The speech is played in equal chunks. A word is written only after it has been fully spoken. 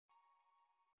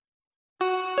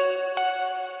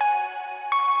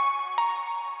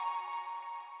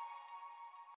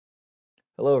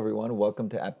Hello everyone, welcome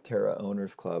to Aptera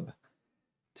Owners Club.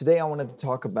 Today I wanted to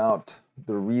talk about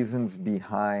the reasons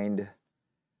behind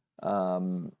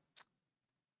um,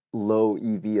 low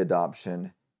EV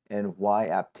adoption and why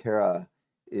Aptera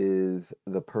is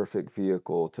the perfect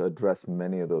vehicle to address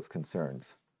many of those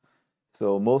concerns.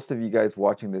 So most of you guys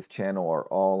watching this channel are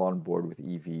all on board with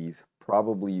EVs.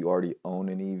 Probably you already own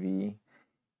an EV.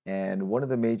 And one of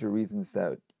the major reasons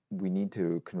that we need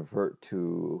to convert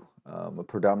to a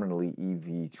predominantly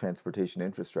EV transportation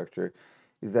infrastructure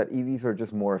is that EVs are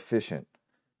just more efficient.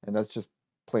 And that's just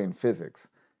plain physics.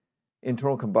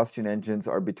 Internal combustion engines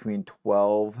are between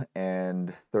 12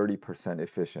 and 30%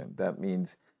 efficient. That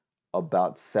means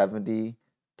about 70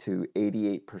 to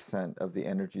 88% of the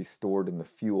energy stored in the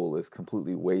fuel is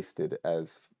completely wasted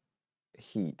as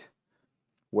heat,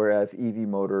 whereas EV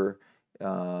motor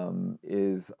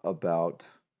is about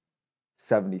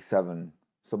 77,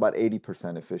 so about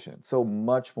 80% efficient. So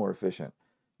much more efficient,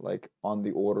 like on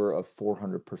the order of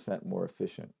 400% more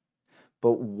efficient.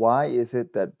 But why is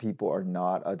it that people are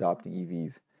not adopting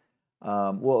EVs?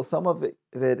 Well, some of it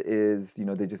is,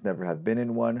 they just never have been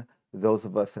in one. Those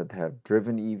of us that have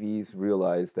driven EVs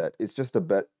realize that it's just a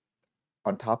bet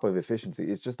on top of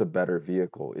efficiency, it's just a better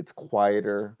vehicle. It's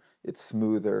quieter, it's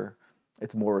smoother,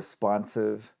 it's more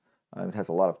responsive. It has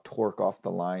a lot of torque off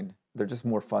the line. They're just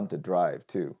more fun to drive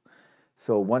too.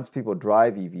 So once people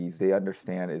drive EVs, they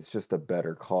understand it's just a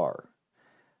better car.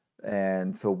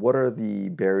 And so, what are the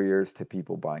barriers to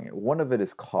people buying it? One of it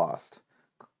is cost.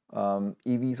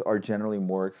 EVs are generally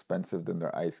more expensive than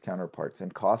their ICE counterparts,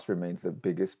 and cost remains the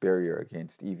biggest barrier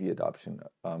against EV adoption,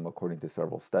 according to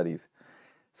several studies.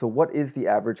 So, what is the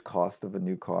average cost of a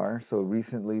new car? So,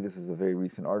 recently, this is a very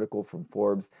recent article from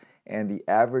Forbes, and the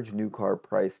average new car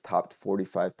price topped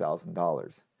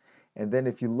 $45,000. And then,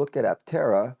 if you look at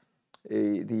Aptera,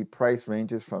 the price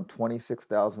ranges from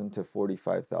 $26,000 to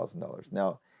 $45,000.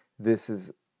 Now, this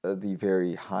is the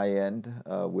very high end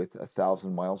with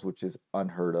 1,000 miles, which is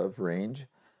unheard of range.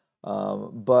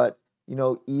 But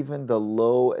even the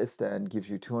lowest end gives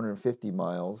you 250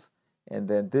 miles, and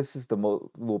then this is the most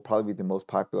will probably be the most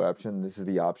popular option. This is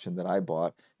the option that I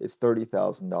bought. It's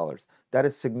 $30,000. That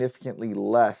is significantly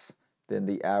less than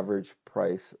the average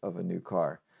price of a new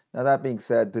car. Now that being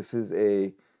said, this is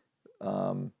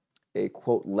um, a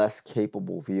quote less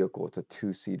capable vehicle. It's a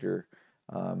two-seater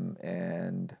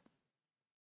and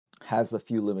has a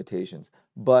few limitations,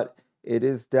 but it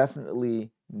is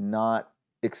definitely not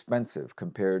expensive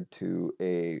compared to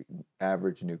a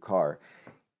average new car.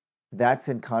 That's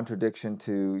in contradiction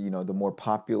to, the more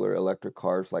popular electric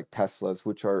cars like Teslas,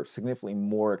 which are significantly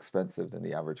more expensive than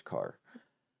the average car.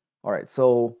 All right,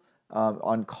 so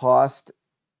on cost,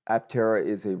 Aptera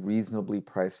is a reasonably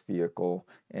priced vehicle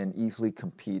and easily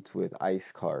competes with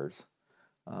ICE cars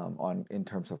in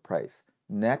terms of price.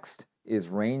 Next is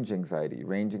range anxiety.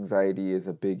 Range anxiety is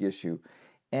a big issue,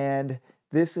 and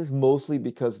this is mostly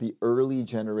because the early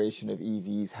generation of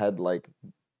EVs had like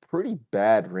pretty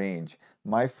bad range.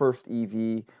 My first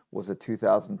EV was a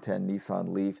 2010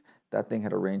 Nissan Leaf. That thing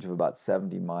had a range of about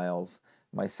 70 miles.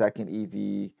 My second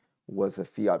EV was a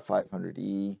Fiat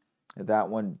 500e. That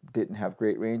one didn't have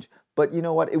great range, but you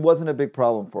know what? It wasn't a big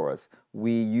problem for us.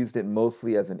 We used it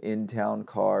mostly as an in-town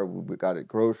car. We got it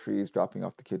groceries, dropping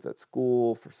off the kids at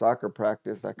school for soccer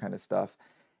practice, that kind of stuff.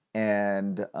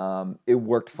 And it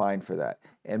worked fine for that.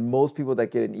 And most people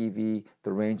that get an EV,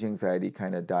 the range anxiety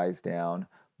kind of dies down.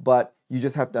 But you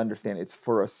just have to understand it's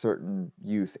for a certain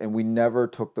use. And we never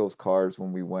took those cars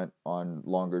when we went on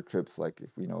longer trips, like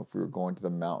if we were going to the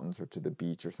mountains or to the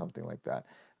beach or something like that.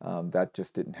 That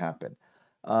just didn't happen.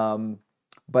 Um,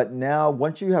 but now,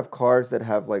 once you have cars that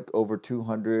have like over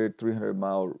 200,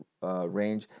 300-mile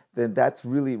range, then that's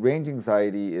really range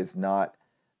anxiety is not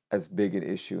as big an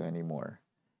issue anymore.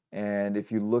 And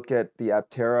if you look at the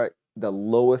Aptera, the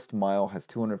lowest mile has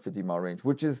 250-mile range,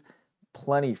 which is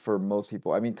plenty for most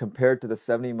people. I mean, compared to the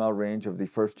 70-mile range of the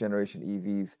first generation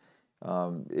EVs,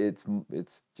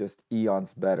 it's just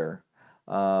eons better.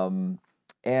 Um,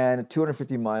 and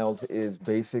 250 miles is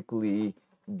basically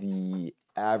the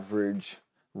average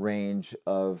range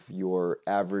of your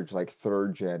average like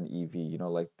third gen EV,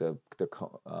 like the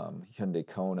Hyundai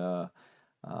Kona,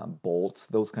 Bolts,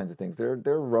 those kinds of things. They're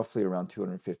roughly around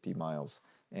 250 miles,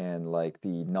 and like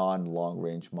the non-long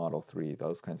range Model 3,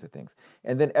 those kinds of things.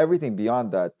 And then everything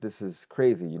beyond that, this is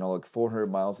crazy. Like 400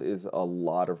 miles is a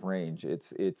lot of range.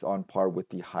 It's on par with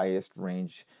the highest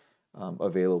range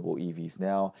available EVs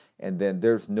now. And then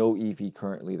there's no EV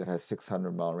currently that has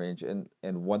 600-mile range, and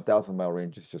 1,000-mile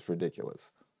range is just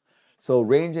ridiculous. So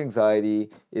range anxiety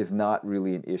is not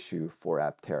really an issue for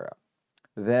Aptera.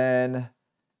 Then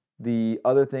The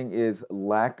other thing is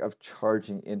lack of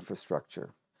charging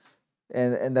infrastructure.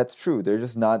 And that's true. There's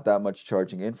just not that much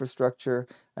charging infrastructure.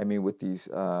 I mean, with these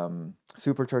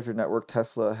supercharger network,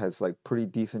 Tesla has like pretty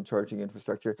decent charging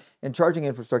infrastructure, and charging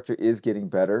infrastructure is getting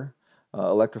better.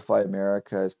 Electrify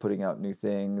America is putting out new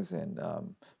things, and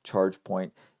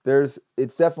ChargePoint.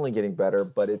 It's definitely getting better,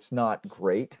 but it's not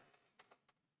great.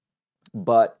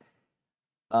 But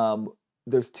um,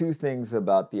 there's two things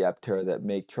about the Aptera that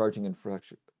make charging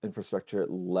infrastructure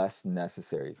less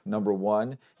necessary. Number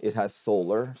one, it has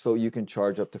solar, so you can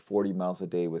charge up to 40 miles a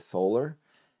day with solar.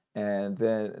 And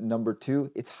then number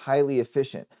two, it's highly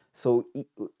efficient. So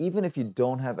even if you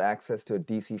don't have access to a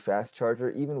DC fast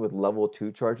charger, even with level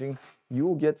 2 charging, you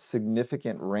will get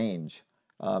significant range,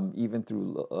 even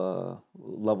through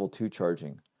level 2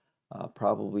 charging,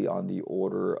 probably on the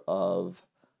order of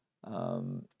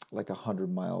like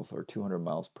 100 miles or 200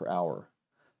 miles per hour,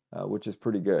 which is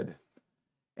pretty good.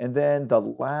 And then the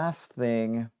last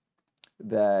thing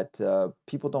that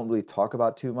people don't really talk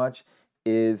about too much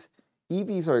is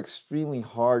EVs are extremely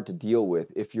hard to deal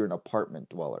with if you're an apartment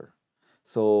dweller.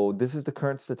 So this is the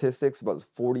current statistics. About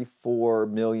 44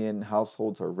 million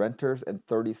households are renters and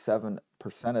 37%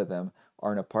 of them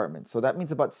are in apartments. So that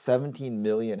means about 17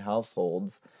 million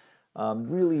households.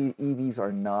 Really, EVs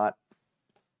are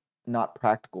not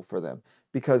practical for them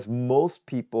because most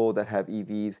people that have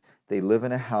EVs, they live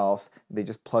in a house, they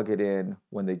just plug it in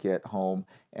when they get home,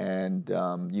 and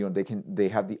they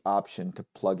have the option to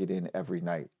plug it in every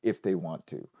night if they want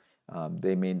to.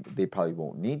 They probably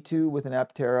won't need to with an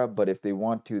Aptera, but if they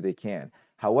want to, they can.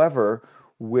 However,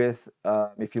 with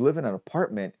if you live in an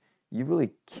apartment, you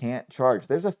really can't charge.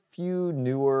 There's a few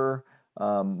newer,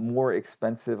 more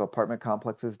expensive apartment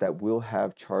complexes that will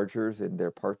have chargers in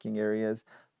their parking areas,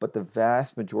 but the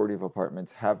vast majority of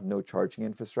apartments have no charging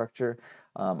infrastructure.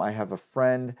 I have a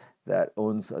friend that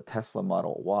owns a Tesla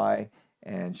Model Y,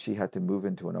 and she had to move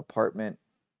into an apartment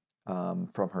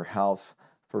from her house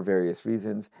for various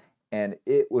reasons. And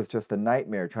it was just a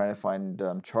nightmare trying to find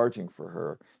charging for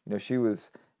her. She was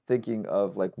thinking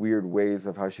of like weird ways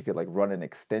of how she could like run an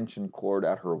extension cord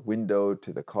at her window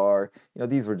to the car.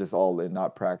 These were just all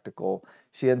not practical.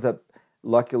 She ends up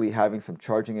luckily having some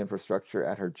charging infrastructure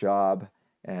at her job,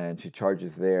 and she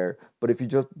charges there. But if you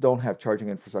just don't have charging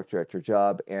infrastructure at your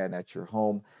job and at your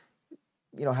home,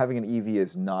 having an EV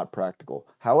is not practical.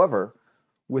 However,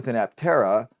 with an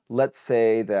Aptera, let's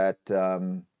say that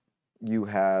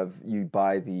you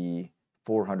buy the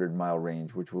 400-mile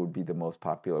range, which would be the most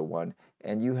popular one,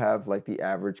 and you have like the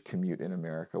average commute in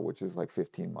America, which is like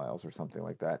 15 miles or something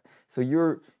like that. So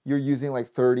you're using like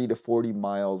 30 to 40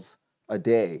 miles a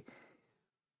day.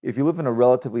 If you live in a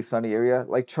relatively sunny area,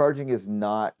 like charging is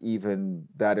not even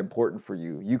that important for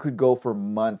you. You could go for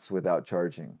months without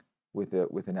charging with an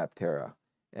Aptera,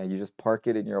 and you just park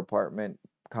it in your apartment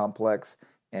complex,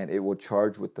 and it will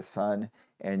charge with the sun.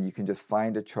 And you can just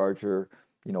find a charger,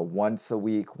 once a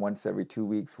week, once every 2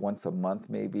 weeks, once a month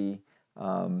maybe,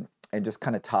 and just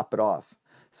kind of top it off.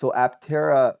 So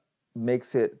Aptera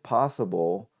makes it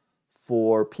possible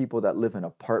for people that live in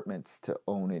apartments to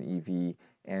own an EV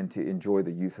and to enjoy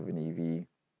the use of an EV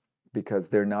because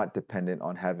they're not dependent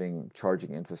on having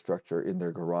charging infrastructure in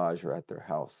their garage or at their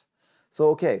house. So,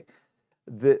 okay,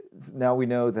 now we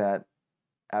know that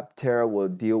Aptera will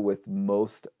deal with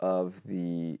most of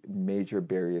the major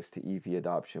barriers to EV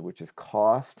adoption, which is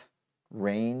cost,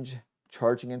 range,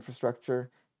 charging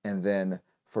infrastructure, and then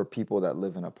for people that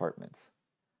live in apartments.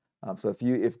 So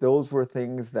if those were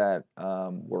things that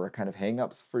were kind of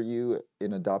hangups for you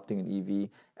in adopting an EV,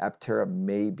 Aptera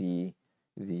may be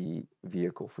the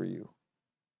vehicle for you.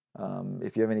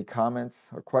 If you have any comments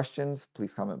or questions,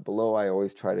 please comment below. I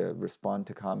always try to respond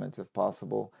to comments if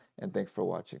possible, and thanks for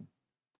watching.